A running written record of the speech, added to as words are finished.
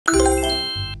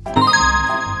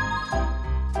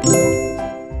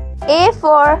A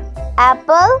for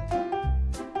apple.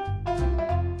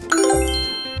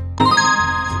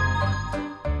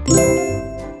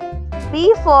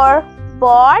 B for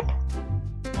board.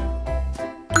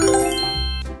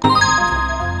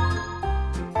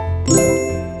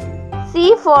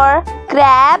 C for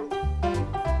crab.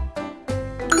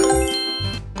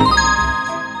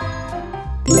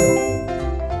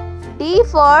 D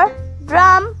for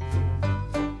drum.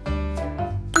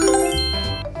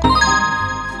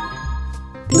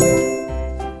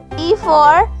 E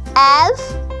for elf.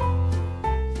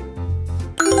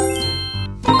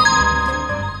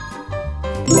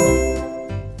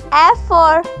 F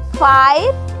for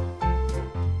fire.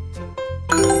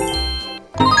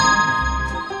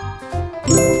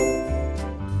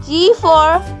 G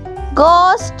for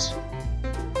ghost.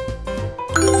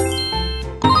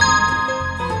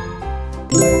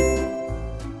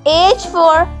 H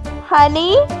for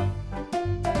honey.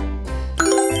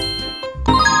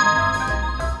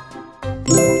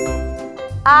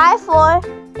 I for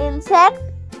insect.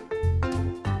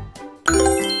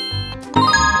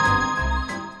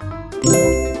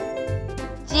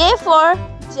 J for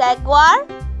jaguar.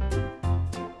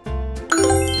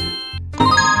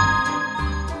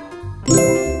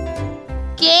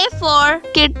 K for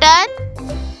kitten.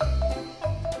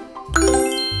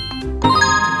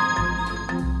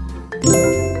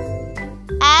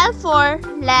 L for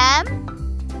lamb.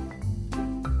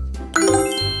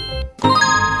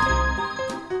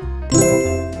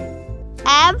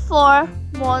 M for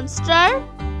monster.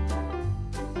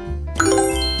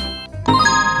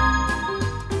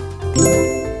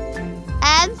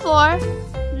 N for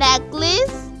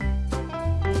necklace.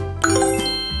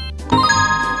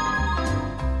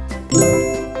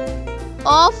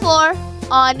 O for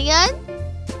onion.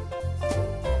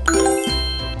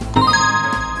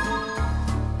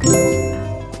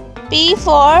 P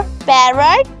for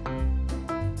parrot.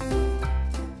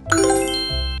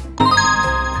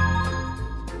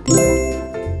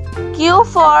 Q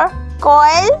for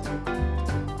coil.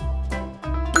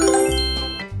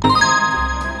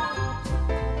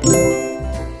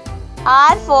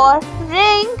 R for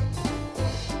ring.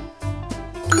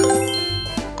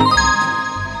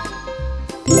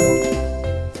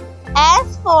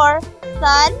 S for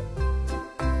sun.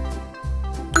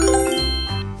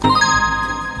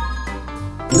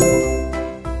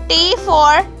 T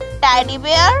for teddy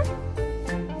bear.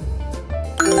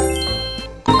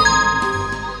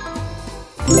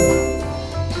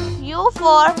 U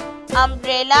for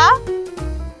umbrella.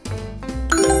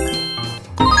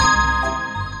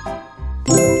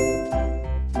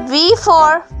 V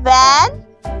for van.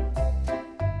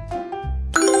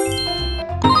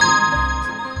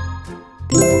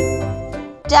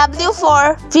 W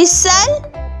for whistle.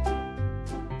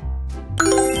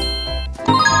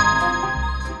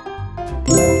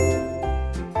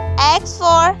 X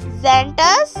for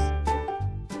Xantus.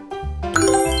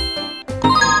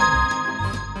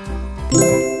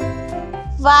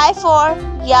 Y for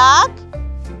yak.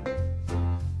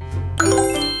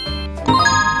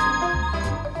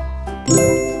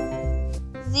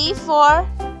 Z for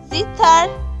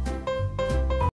zither.